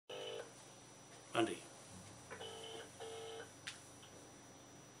Bundy.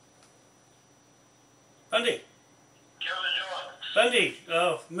 Bundy. Bundy,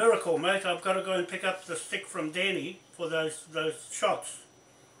 oh, miracle, mate. I've got to go and pick up the stick from Danny for those shots.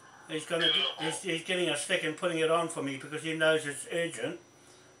 He's getting a stick and putting it on for me because he knows it's urgent,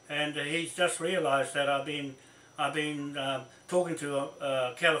 and he's just realised that I've been talking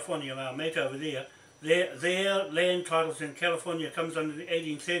to California, our mate over there. Their land titles in California comes under the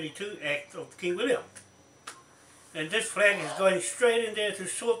 1832 Act of King William, and this flag is going straight in there to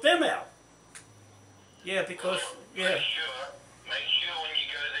sort them out. Yeah, because Make sure when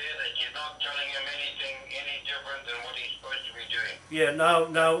you go there that you're not telling him anything any different than what he's supposed to be doing. Yeah, no.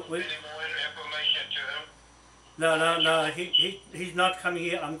 Any more information to him? No. He's not coming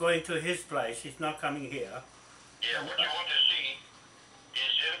here. I'm going to his place. He's not coming here. Yeah, what you want to see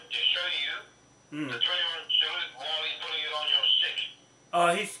is him to show you the 21 salute while he's putting it on your stick.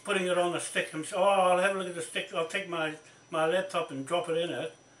 Oh, he's putting it on the stick himself. Oh, I'll have a look at the stick. I'll take my laptop and drop it in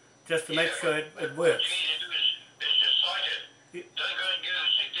it just to make sure it works. What you need to do is just sight it. Don't go and get a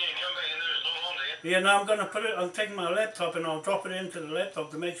stick there and come back and there's no on there. Yeah, no, I'm going to put it, I'm taking my laptop and I'll drop it into the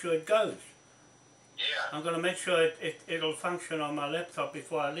laptop to make sure it goes. Yeah. I'm going to make sure it'll function on my laptop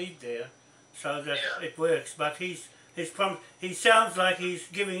before I leave there so that it works. But he sounds like he's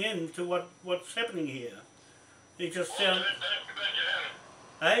giving in to what's happening here. He just sounds... Don't give in to him.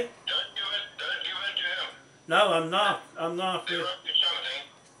 Hey? Don't give in to him. No, I'm not. I'm not. They're up to something.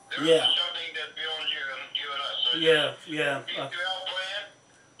 They're up to something that's beyond you and us. So yeah. Keep to our plan.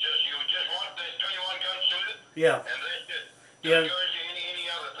 You just want the 21 guns suited. Yeah. And that's it. Yeah. Don't go into any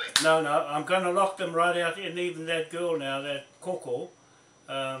other thing. No, I'm going to lock them right out, and even that girl now, that Coco,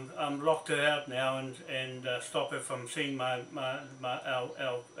 I'm locked her out now and stop her from seeing our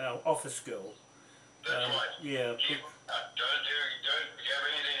office girl. That's right. Yeah. Don't have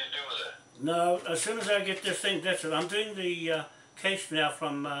anything to do with it. No, as soon as I get this thing, that's it. I'm doing the case now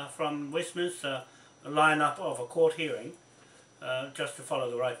from Westminster, a line-up of a court hearing, just to follow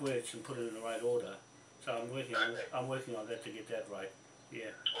the right words and put it in the right order. So I'm working on that to get that right. Yeah.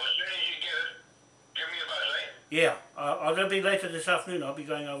 Well, as soon as you get it, give me a buzz, eh? Yeah, I'll be later this afternoon. I'll be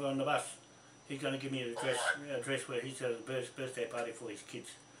going over on the bus. He's going to give me an address where he's at a birthday party for his kids.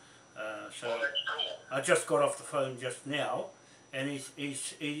 So that's cool. I just got off the phone just now, and he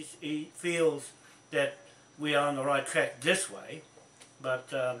feels that we are on the right track this way,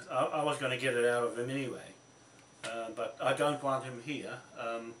 but I was going to get it out of him anyway. But I don't want him here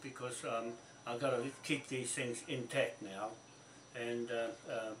because I've got to keep these things intact now and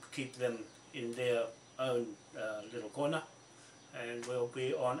keep them in their own little corner, and we'll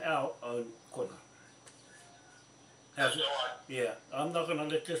be on our own corner. That's the one. Yeah, I'm not going to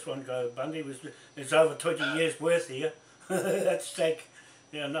let this one go. Bundy it's over 20 years worth here at stake.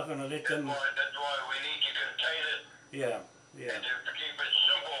 Yeah, I'm not going to let them... That's why we need to contain it. Yeah. And to keep it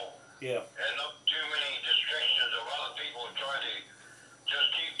simple. Yeah. And not too many distractions of other people trying to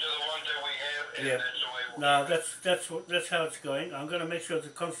just keep to the ones that we have, and that's the way we'll that's how it's going. I'm going to make sure to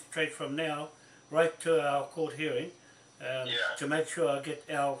concentrate from now right to our court hearing to make sure I get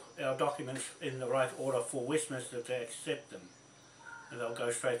our documents in the right order for Westminster to accept them. And they'll go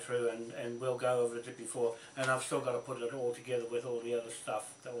straight through and we'll go over it before. And I've still got to put it all together with all the other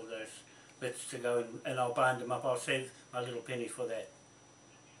stuff, all those bits to go and I'll bind them up. I'll save my little penny for that.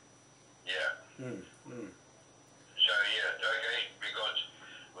 Yeah. So yeah, okay, because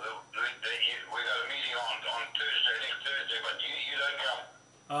we got a meeting on Thursday, next Thursday, but you don't come.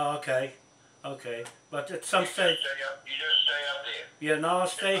 Oh, okay. But at some stage... You just stay up there. Yeah, no, I'll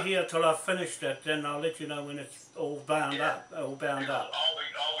stay here till I've finished it, then I'll let you know when it's all bound up. All bound up. I'll be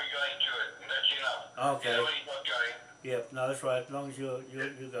going to it, and that's enough. Okay. Nobody's not going. Yep, no, that's right, as long as you go. Yeah, I'm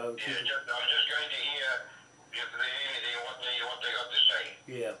just going to hear if there's anything, what they got to say.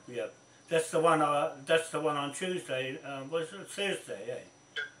 Yeah. That's the one on Tuesday, was it Thursday, eh?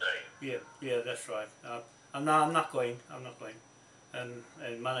 Thursday. Yeah, that's right. I'm not going. And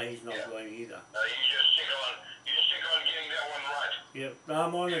Manahi's not going either. You just stick on getting that one right. Yeah, no,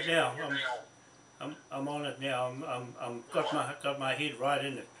 I'm on it now. I'm on it now. I'm got my head right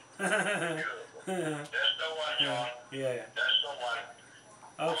in it. That's the one, John. Yeah. That's the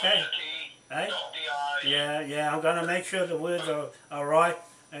one. Okay. Hey? Dot the I's. Yeah. I'm going to make sure the words are right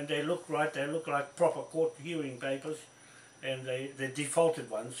and they look right. They look like proper court hearing papers, and they're defaulted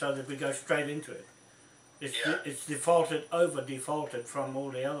ones, so that we go straight into it. It's defaulted from all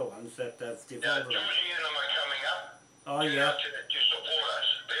the other ones that they've defaulted. Now, Georgie and them are coming up. Oh, yeah. To support us.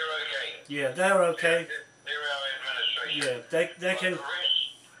 They're okay. Yeah, they're okay. They're our administration. Yeah, they can... The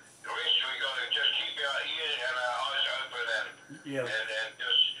rest we got to just keep our ears and our eyes open and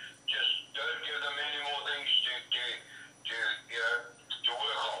just don't give them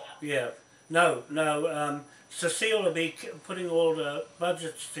Yeah. No, no. Cecile will be putting all the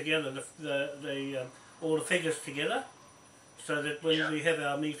budgets together, all the figures together, so that when we have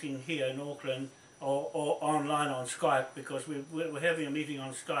our meeting here in Auckland or online on Skype, because we're having a meeting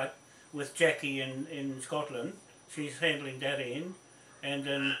on Skype with Jackie in Scotland. She's handling that end, and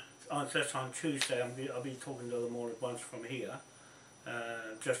then that's on Tuesday. I'll be talking to them all at once from here,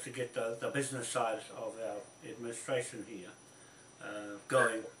 just to get the business side of our administration here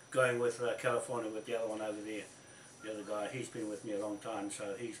going with California, with the other one over there. The other guy, he's been with me a long time,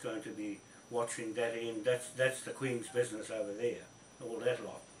 so he's going to be watching that end. That's the Queen's business over there, all that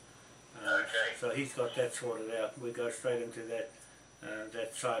lot. So he's got that sorted out. We go straight into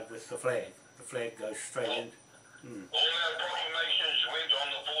that side with the flag. The flag goes straight in. All our proclamations went on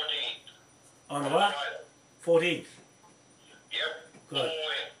the 14th. On the what? 14th? Yep. Good.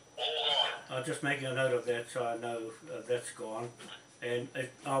 All gone. I'll just make a note of that so I know that's gone. And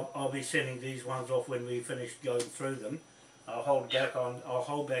I'll be sending these ones off when we finish going through them. I'll hold back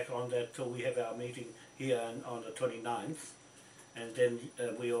on that till we have our meeting here on the 29th, and then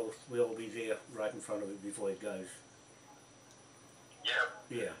we'll be there right in front of it before it goes. Yep.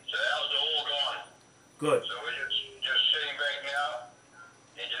 Yeah. So ours are all gone. Good. So we're just sitting back now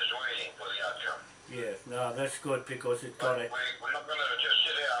and just waiting for the outcome. Yeah. No, that's good because it's got it. We're not going to just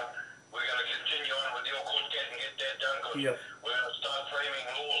sit down. We're going to continue on with your court case and get that done. Yep. We're going to start framing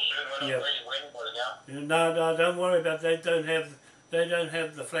laws soon. We're not ready for anybody No, now. no, don't worry about that. They don't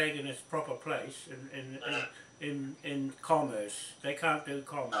have the flag in its proper place in commerce. They can't do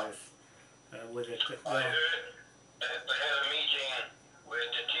commerce with it. I heard that they had a meeting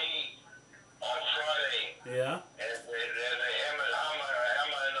with the T on Friday. Yeah. And they hammer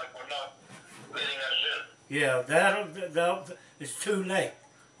and them for not letting us in. Yeah, it's too late.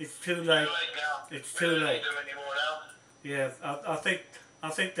 It's too late. Too late now. It's too We don't late. need them anymore now. Yeah, I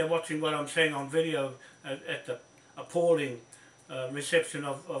think they're watching what I'm saying on video at the appalling reception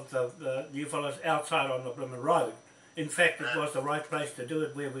of the you fellas outside on the Bloomin' Road. In fact, it was the right place to do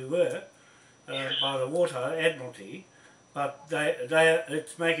it where we were, by the water, Admiralty, but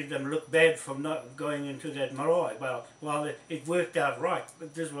it's making them look bad from not going into that Moai. Well, it worked out right,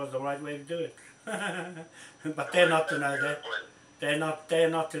 but this was the right way to do it. But they're not to know that. They're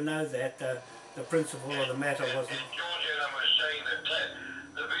not to know that the principle of the matter wasn't. And George and I was saying that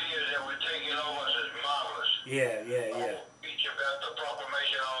the videos that were taken of us is marvelous. Yeah. Speech about the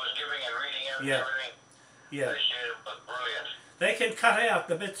proclamation I was giving and reading out and everything. Yeah. They said it was brilliant. They can cut out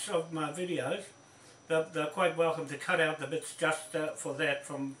the bits of my videos. They're quite welcome to cut out the bits just for that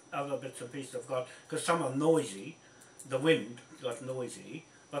from other bits and pieces I've got, because some are noisy. The wind got noisy,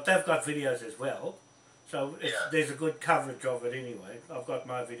 but they've got videos as well. So there's a good coverage of it anyway. I've got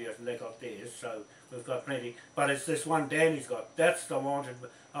my videos and they got theirs, so we've got plenty. But it's this one Danny's got. That's the one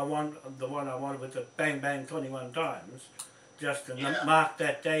I wanted with the bang bang 21 times, just to mark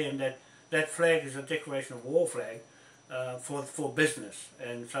that day. And that flag is a declaration of war flag for business.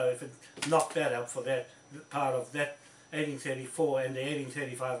 And so if it knocked that up for that part of that 1834 and the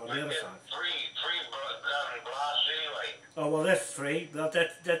 1835 on the other side. Three gun blasts anyway. Oh well, that's three. But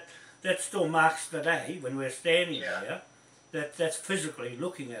that still marks the day when we're standing there. That's physically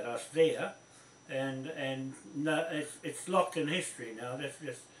looking at us there, and no, it's locked in history now.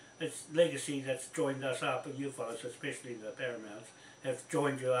 It's legacy that's joined us up, and you fellows, especially the Paramounts, have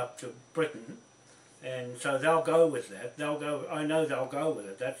joined you up to Britain, and so they'll go with that. I know they'll go with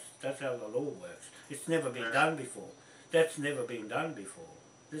it. That's how the law works. It's never been done before. That's never been done before.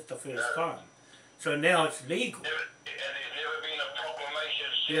 This is the first time. So now it's legal. And there's never been a proclamation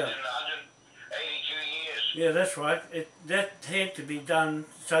since in 182 years. Yeah, that's right. That had to be done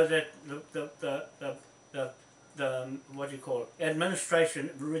so that the what do you call it,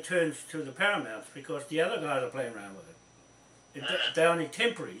 administration returns to the Paramounts, because the other guys are playing around with it. They're only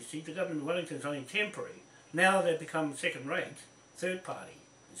temporary. See, the government of Wellington's only temporary. Now they've become second rate, third party.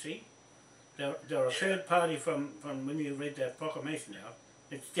 You see, they're a third party from when you read that proclamation out.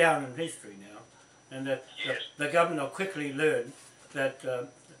 It's down in history now. And that the government will quickly learn that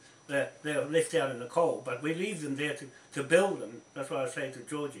they're left out in the cold, but we leave them there to build them. That's why I say to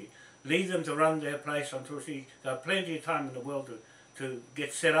Georgie, leave them to run their place until they have plenty of time in the world to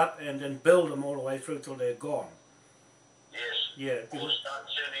get set up, and then build them all the way through till they're gone. Yes. Yeah. We'll start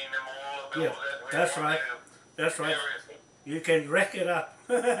sending them all the bills that's right. That's right. You can wreck it up,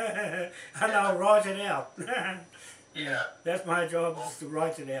 and I'll write it out. That's my job, is to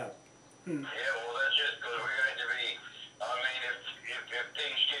write it out. Yeah, well, that's it, because we're going to be, I mean, if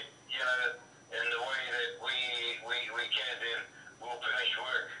things get, in the way that we can, then we'll finish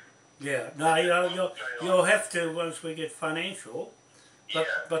work. Yeah, no, you'll have to, once we get financial,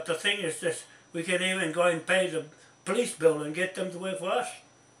 But the thing is this, we can even go and pay the police bill and get them to work for us.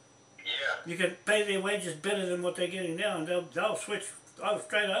 Yeah. You can pay their wages better than what they're getting now, and they'll switch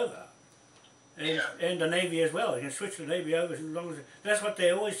straight over. And the Navy as well. You can switch the Navy over as long as... That's what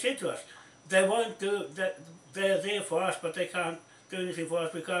they always said to us. They won't do that. They're there for us, but they can't do anything for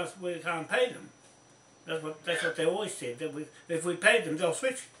us because we can't pay them. That's what they always said. That if we paid them, they'll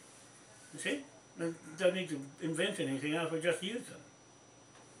switch. You see? They don't need to invent anything else. We just use them.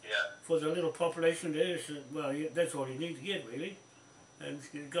 Yeah. For the little population there, well, that's all you need to get really. And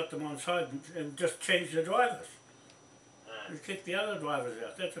you got them on side and just change the drivers. And kick the other drivers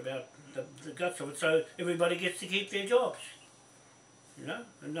out. That's about the guts of it. So everybody gets to keep their jobs. You know,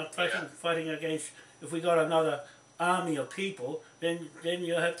 and not fighting against. If we got another army of people, then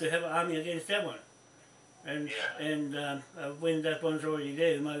you'll have to have an army against that one. And when that one's already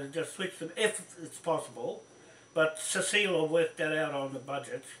there, you might as well just switch them if it's possible. But Cecile will work that out on the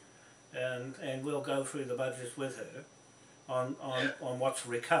budget, and we'll go through the budgets with her on what's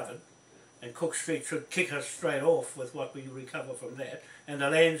recovered. And Cook Street should kick us straight off with what we recover from that. And the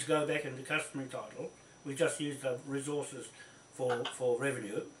lands go back into customary title. We just use the resources for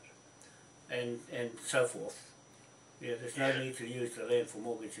revenue and so forth. Yeah, there's no need to use the land for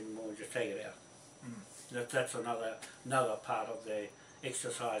mortgage anymore, just take it out. That's another part of the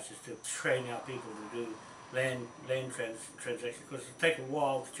exercise, is to train our people to do land transactions, because it'll take a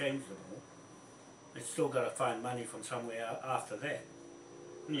while to change them all. It's still got to find money from somewhere after that.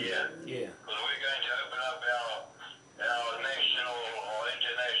 Yeah. Yeah. Because we're going to open up our national or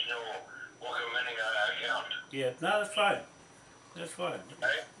international Hokianga account. Yeah, no, that's fine. That's fine. Hey?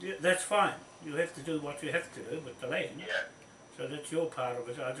 Yeah, that's fine. You have to do what you have to do with the land. Yeah. So that's your part of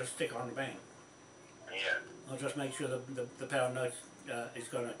it. I'll just stick on the bank. Yeah. I'll just make sure the pound note is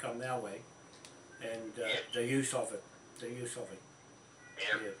going to come our way, and the use of it. The use of it.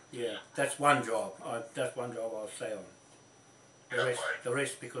 Yeah. That's one job. That's one job I'll stay on. The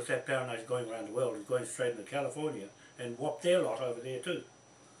rest, because that pound note is going around the world, is going straight into California and whop their lot over there too.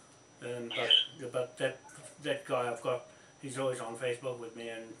 But that guy I've got, he's always on Facebook with me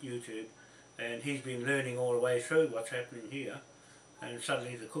and YouTube, and he's been learning all the way through what's happening here. And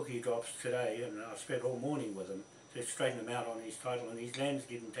suddenly the cookie drops today, and I spent all morning with him to straighten him out on his title, and his land's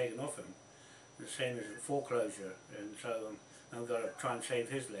getting taken off him, the same as a foreclosure. And so I've got to try and save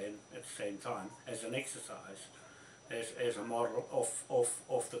his land at the same time as an exercise, as a model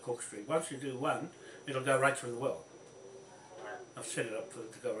off the Cook Street. Once you do one, it'll go right through the world. I've set it up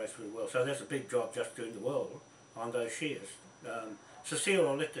to go right through the world. So that's a big job, just doing the world on those shares. Cecile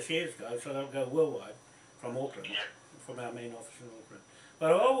will let the shares go, so they'll go worldwide from Auckland, from our main office in Auckland.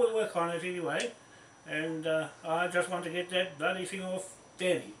 But I will work on it anyway, and I just want to get that bloody thing off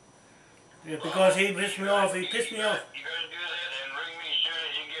Danny. Yeah, because he pissed me off. He pissed me off. You're going to do that and ring me as soon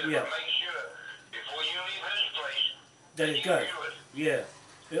as you get it. Yeah. But make sure before you leave his place That it goes. view it.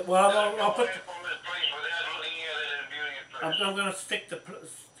 Yeah. Well, I'll put. From his place without looking at it and viewing it first. I'm going to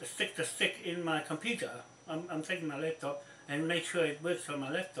stick the stick in my computer. I'm taking my laptop and make sure it works on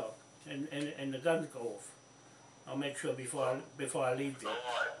my laptop, and the guns go off. I'll make sure before I leave there. All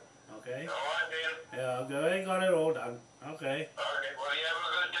right. Okay. All right, then. Yeah. Okay. Got it all done. Okay. Okay. Well, you have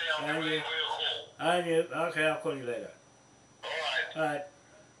a good day. I'll be And waiting you. for your call. And you. Okay. I'll call you later. All right. All right.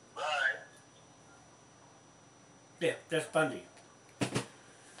 Bye. Yeah. That's Bundy.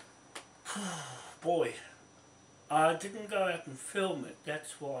 Boy, I didn't go out and film it.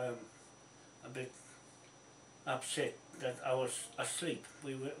 That's why I'm a bit upset that I was asleep.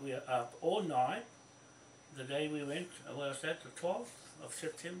 We were up all night. The day we went, was that the 12th of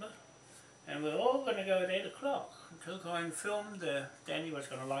September? And we were all going to go at 8 o'clock to go and film. Danny was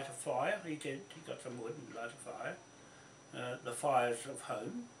going to light a fire. He did. He got some wood and light a fire. The fires of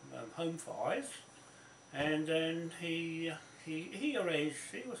home fires. And then he arranged.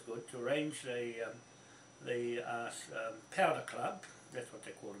 He was good to arrange the powder club. That's what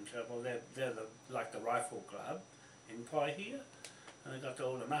they call themselves. Well, they're like the rifle club in Pai here. And they got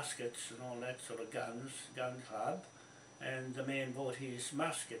all the muskets and all that sort of gun club. And the man brought his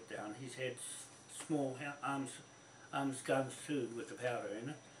musket down. He's had small arms guns too with the powder in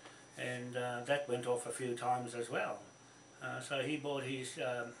it. And that went off a few times as well. So he brought his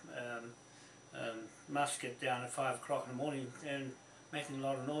musket down at 5 o'clock in the morning and making a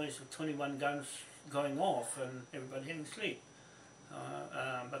lot of noise with 21 guns going off and everybody having sleep.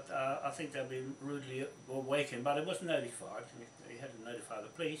 But I think they've been rudely awakened, but it was notified. They had to notify the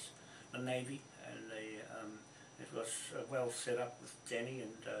police, the Navy, and it was well set up with Danny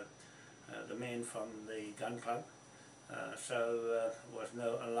and the man from the gun club. So there was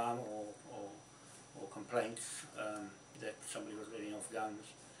no alarm or complaints that somebody was letting off guns,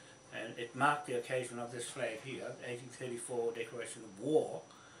 and it marked the occasion of this flag here, 1834 declaration of war,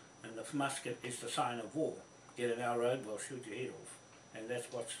 and the musket is the sign of war. Get in our road, we'll shoot your head off. And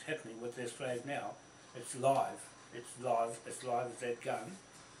that's what's happening with this flag now. It's live, it's live as that gun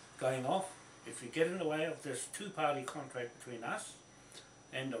going off. If you get in the way of this two-party contract between us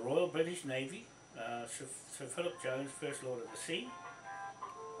and the Royal British Navy, Sir Philip Jones, First Lord of the Sea,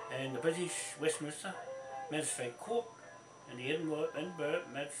 and the British Westminster Magistrate Court, and the Edinburgh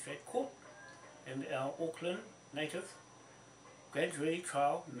Magistrate Court, and our Auckland Native Grand Jury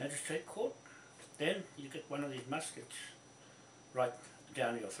Trial Magistrate Court, then you get one of these muskets right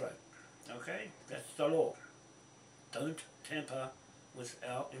down your throat. Okay, that's the law. Don't tamper with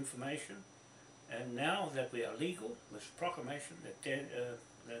our information. And now that we are legal, with proclamation that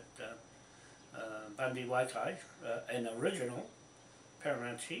Bundy Waitai, an original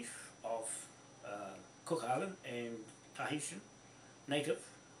paramount chief of Cook Island and Tahitian native,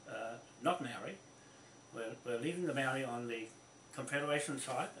 not Maori. We're leaving the Maori on the Confederation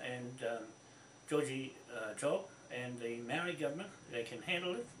side, and Georgie Job and the Maori government, they can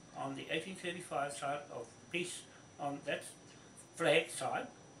handle it on the 1835 side of peace, on that flag side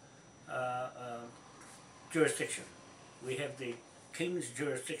jurisdiction. We have the King's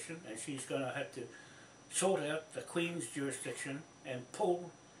jurisdiction, and she's going to have to sort out the Queen's jurisdiction and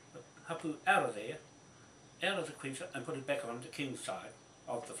pull the hapu out of there, out of the Queen's side, and put it back on the King's side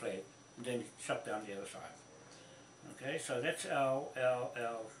of the flag, and then shut down the other side. Okay, so that's our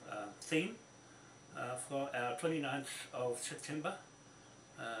theme for our 29th of September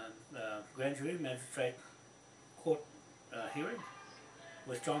Grand Jury Magistrate Court hearing,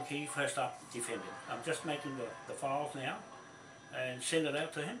 with John Key first up defending. I'm just making the files now and send it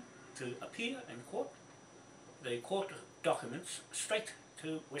out to him to appear in court. The court documents straight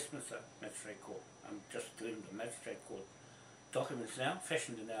to Westminster Magistrate Court. I'm just doing the Magistrate Court documents now,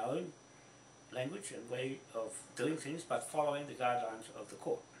 fashioned in our own language and way of doing things, but following the guidelines of the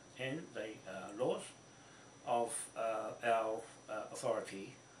court and the laws of our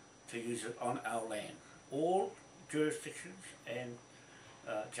authority to use it on our land. All jurisdictions and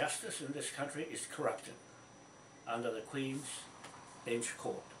justice in this country is corrupted under the Queen's Bench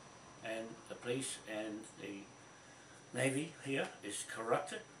Court, and the police and the Navy here is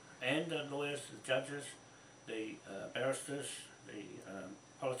corrupted, and the lawyers, the judges, the barristers, the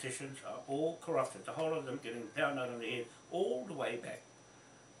politicians are all corrupted, the whole of them getting pounded on the head all the way back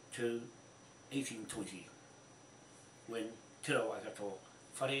to 1820, when Te Rawakato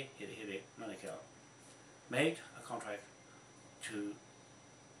Whare Here Here Manukau made a contract to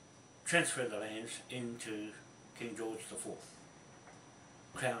transfer the lands into King George IV,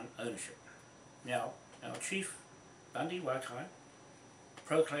 Crown ownership. Now, our chief, Bundy Waitai,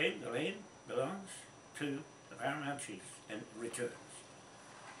 proclaimed the land belongs to the paramount chiefs and returns.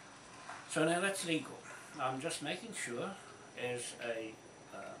 So now that's legal. I'm just making sure, as a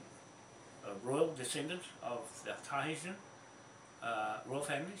royal descendant of the Tahitian royal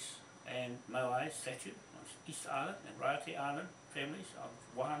families and Moai statute on East Island and Raiate Island families of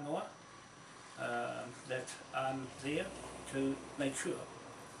Wānoa, that I'm there to make sure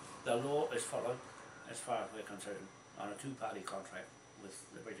the law is followed as far as we're concerned on a two-party contract with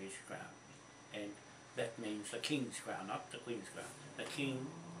the British Crown. And that means the King's Crown, not the Queen's Crown, the King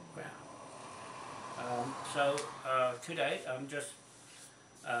Crown. So today I'm just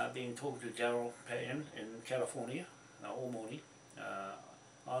being talked to Daryl Payan in California all morning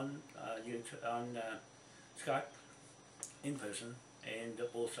on Skype in person, and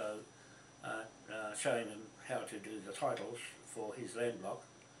also showing him how to do the titles for his land block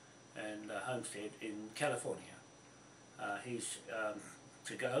and homestead in California. He's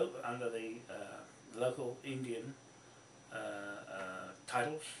to go under the local Indian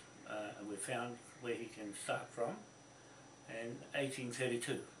titles, and we found where he can start from, and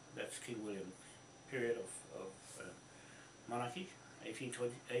 1832, that's King William's period of monarchy.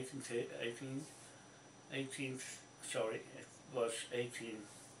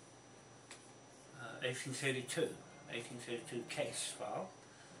 1832 case file,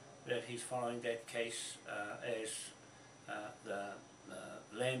 that he's following that case as the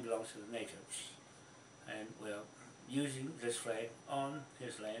land belongs to the natives, and we're using this flag on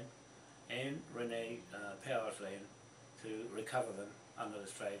his land and Renee Power's land to recover them under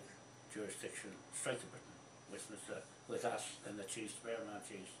this flag jurisdiction straight to Britain, Westminster, with us and the chiefs, paramount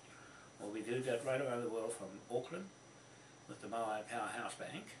chiefs. Well, we do that right around the world, from Auckland with the Moai Powerhouse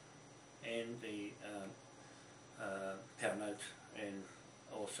Bank and the Power Note, and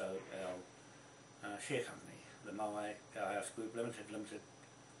also our share company, the Moai Powerhouse Group Limited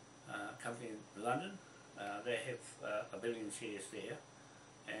company in London. They have 1 billion shares there,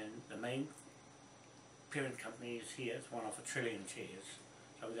 and the main parent company is here. It's one of 1 trillion shares,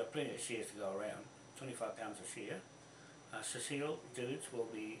 so we've got plenty of shares to go around. £25 a share. Cecile Dudes will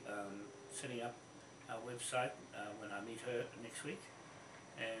be setting up our website when I meet her next week,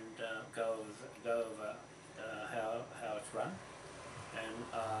 and go over how it's run, and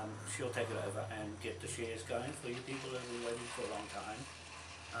she'll take it over and get the shares going for you people that have been waiting for a long time.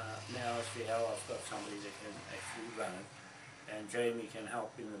 Now is the hour I've got somebody that can actually run it, and Jamie can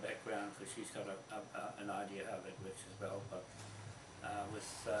help in the background because she's got an idea how that works as well, but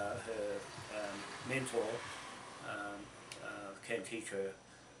with her mentor can teach her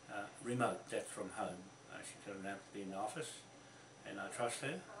remote, that's from home. She doesn't have to be in the office, and I trust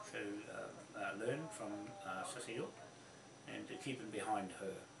her to learn from Cecile and to keep it behind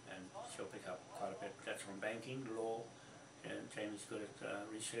her, and she'll pick up quite a bit. That's from banking, law, and Jamie's good at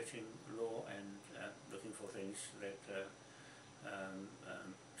researching law and looking for things that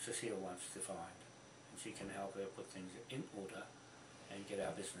Cecile wants to find, and she can help her put things in order and get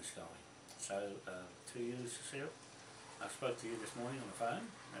our business going. So to you, Cecile, I spoke to you this morning on the phone.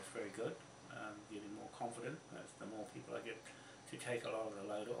 That's very good. Getting more confident. That's the more people I get to take a lot of the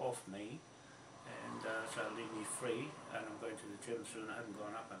load off me, and so leave me free. And I'm going to the gym soon. I haven't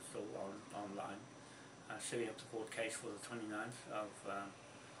gone up. I'm still online. Setting up the court case for the 29th of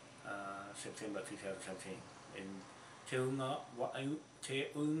September 2017 in Te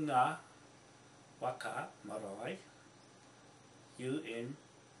Unga Waka Marae, UNGAWAKA,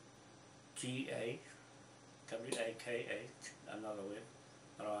 another word,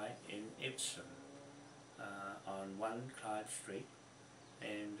 Marae, in Epsom, on 1 Clyde Street,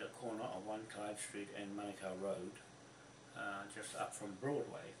 and the corner of 1 Clyde Street and Manukau Road, just up from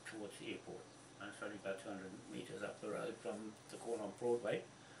Broadway towards the airport. It's only about 200 metres up the road from the corner of Broadway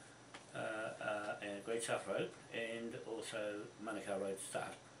and Great South Road, and also Manukau Road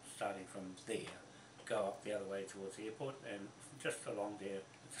starting from there, go up the other way towards the airport, and just along there,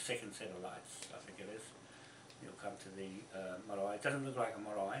 it's the second set of lights, I think it is. You'll come to the marae. It doesn't look like a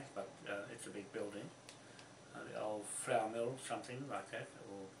marae, but it's a big building. The old flour mill, something like that,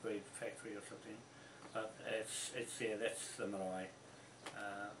 or bread factory or something. But it's there, that's the marae.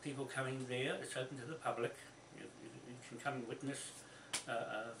 People coming there, it's open to the public. You can come and witness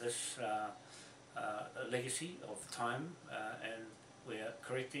this legacy of time, and we're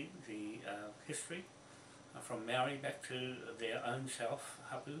correcting the history from Maori back to their own self,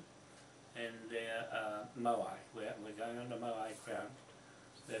 hapu, and their Moai. We're going on the Moai crown.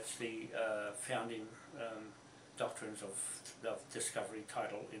 That's the founding doctrines of discovery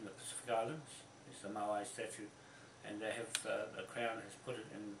title in the Pacific Islands. It's the Moai statue, and they have the crown has put it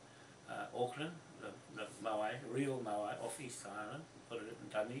in Auckland, the Moai, real Moai off East Island, put it in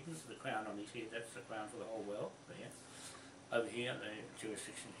Dunedin, the crown on his head. That's the crown for the whole world there. Over here, the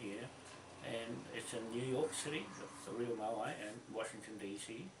jurisdiction here, and it's in New York City, the real Moai, and Washington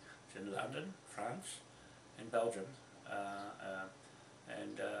DC. It's in London, France, and Belgium,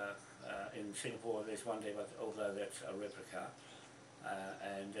 and in Singapore there's one there, but although that's a replica,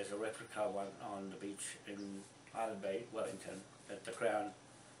 and there's a replica one on the beach in Island Bay, Wellington, that the Crown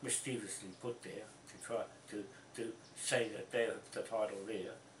mischievously put there to try to say that they have the title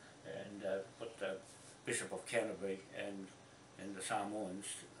there, and put the Bishop of Canterbury and the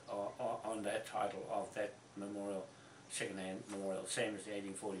Samoans on that title of that memorial, second-hand memorial, same as the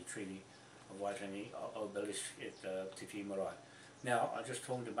 1840 Treaty of Waitangi obelisk at Te Tii Marae. Now, I just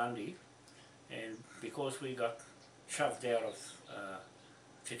talked to Bundy, and because we got shoved out of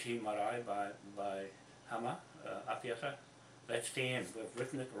Te Tii Marae by Hama, Apiata, that's the end. We've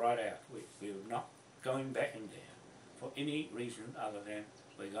written it right out. We're not going back in there for any reason other than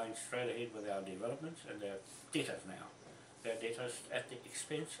we're going straight ahead with our developments, and they're debtors now. They're debtors at the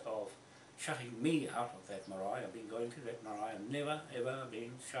expense of shutting me out of that marae. I've been going to that marae and never ever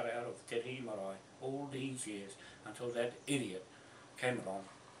been shut out of Te Tii Marae all these years until that idiot came along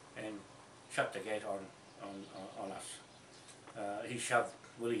and shut the gate on us. He shoved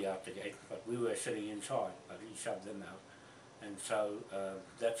Willie out the gate, but we were sitting inside, but he shoved them out. And so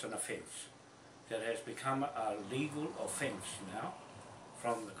that's an offence. That has become a legal offence now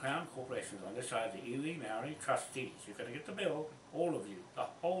from the Crown Corporations on this side, the iwi Maori trustees. You're going to get the bill, all of you, the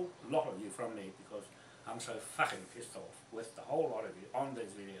whole lot of you from me, because I'm so fucking pissed off with the whole lot of you on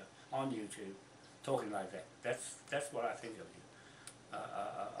this video, on YouTube, talking like that. That's what I think of you.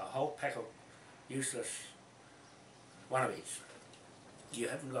 A whole pack of useless wannabes. You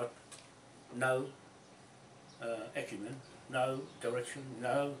haven't got no acumen, no direction,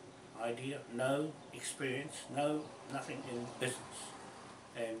 no idea, no experience, no nothing in business.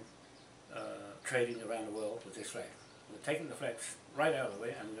 And trading around the world with this flag. We're taking the flag right out of the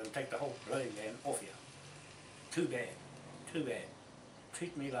way and we're going to take the whole bloody land off here. Too bad. Too bad.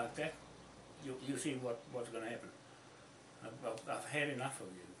 Treat me like that, you see what's going to happen. I've had enough of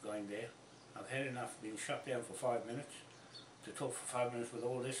you going there. I've had enough being shut down for 5 minutes, to talk for 5 minutes with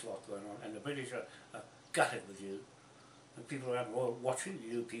all this lot going on, and the British are gutted with you, and people around the world watching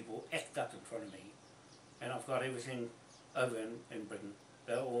you people act up in front of me, and I've got everything over in Britain.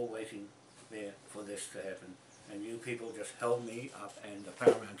 They're all waiting there for this to happen, and you people just held me up, and the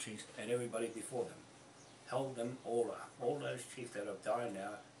paramount chiefs and everybody before them held them all up. All those chiefs that have died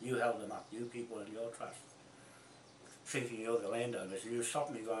now, you held them up, you people in your trust, thinking you're the landowners. You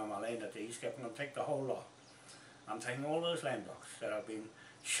stopped me going on my land at the East Cape, and I'll take the whole lot. I'm taking all those land blocks that have been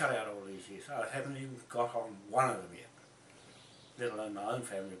shut out all these years. I haven't even got on one of them yet, let alone my own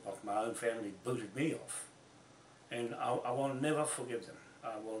family block. My own family booted me off, and I will never forgive them.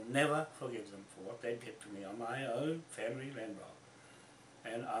 I will never forgive them for what they did to me on my own family land block,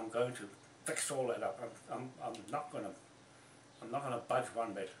 and I'm going to fix all that up. I'm not going to budge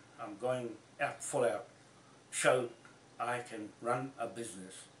one bit. I'm going out, full out, show I can run a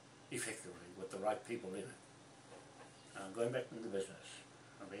business effectively with the right people in it. I'm going back into business.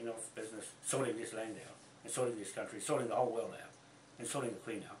 I'm being off business, sorting this land out, and sorting this country, sorting the whole world out, and sorting the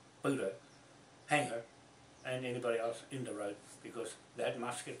Queen out, boot her, hang her, and anybody else in the road, because that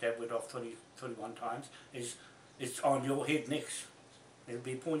musket that went off 21 times it's on your head next. It'll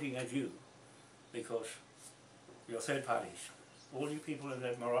be pointing at you, because you're third parties. All you people in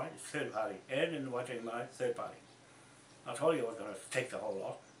that Moai is third party, and in the Waitangi Moai, third party. I told you I was going to take the whole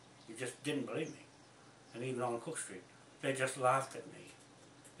lot. You just didn't believe me. And even on Cook Street, they just laughed at me.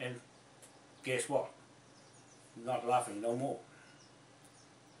 And guess what? Not laughing no more.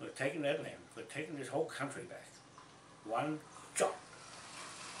 We're taking that land. We're taking this whole country back. One chop.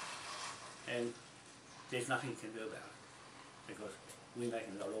 And there's nothing you can do about it, because we're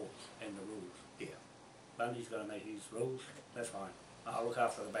making the laws and the rules here. Bundy's going to make his rules, that's fine. I'll look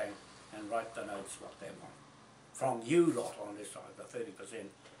after the bank and write the notes what they want. From you lot on this side, the 30%,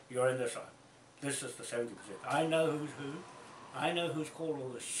 you're in this side. This is the 70%. I know who's who. I know who's called all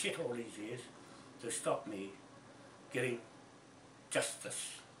the shit all these years to stop me getting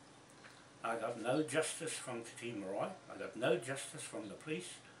justice. I got no justice from Te Moai. I got no justice from the police,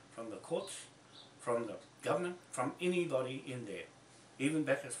 from the courts, from the government, from anybody in there. Even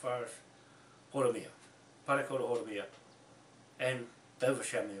back as far as Horomia, Parakora Horomia, and Dover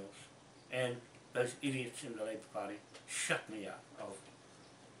Samuels, and those idiots in the Labour Party shut me out of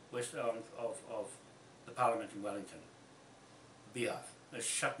the Parliament in Wellington behalf. They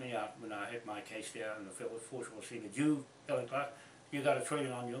shut me out when I had my case there, and the forcible scene that you, Helen Clark, you got $1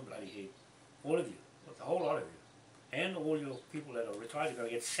 trillion on your bloody head. All of you, the whole lot of you, and all your people that are retired are going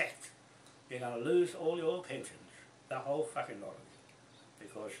to get sacked. You're going to lose all your pensions, the whole fucking lot of you,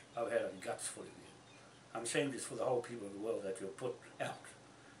 because I've had a guts full of you. I'm saying this for the whole people of the world that you're put out,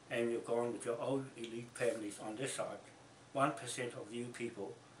 and you've gone with your own elite families on this side, 1% of you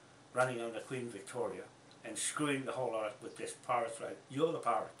people running under Queen Victoria and screwing the whole lot with this pirates right. You're the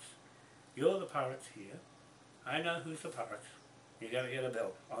pirates. You're the pirates here. I know who's the pirates. You're going to get a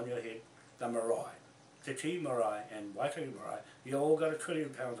belt on your head. The Moai. Te Moai and Waitangi Moai, you all got £1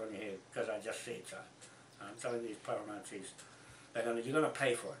 trillion on your head, because I just said so. I'm telling these paramount chiefs, you're going to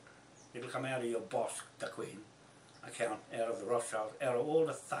pay for it. It'll come out of your boss, the Queen, account, out of the Rothschilds, out of all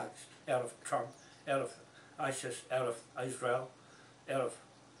the thugs, out of Trump, out of ISIS, out of Israel, out of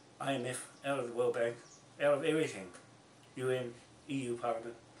IMF, out of the World Bank, out of everything. UN, EU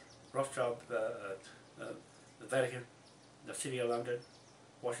Parliament, Rothschild, the Vatican, the City of London,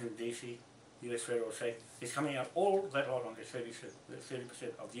 Washington DC, US Federal State. It's coming out all that lot on this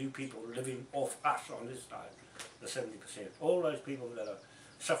 30% of you people living off us on this side, the 70%. All those people that are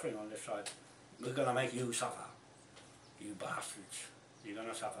suffering on this side, we're going to make you suffer. You bastards. You're going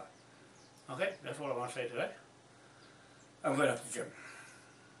to suffer. Okay, that's all I want to say today. I'm going up to the gym.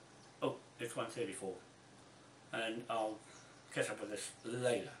 Oh, it's 1:34. And I'll catch up with this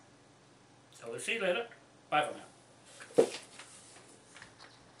later. So we'll see you later. Bye for now.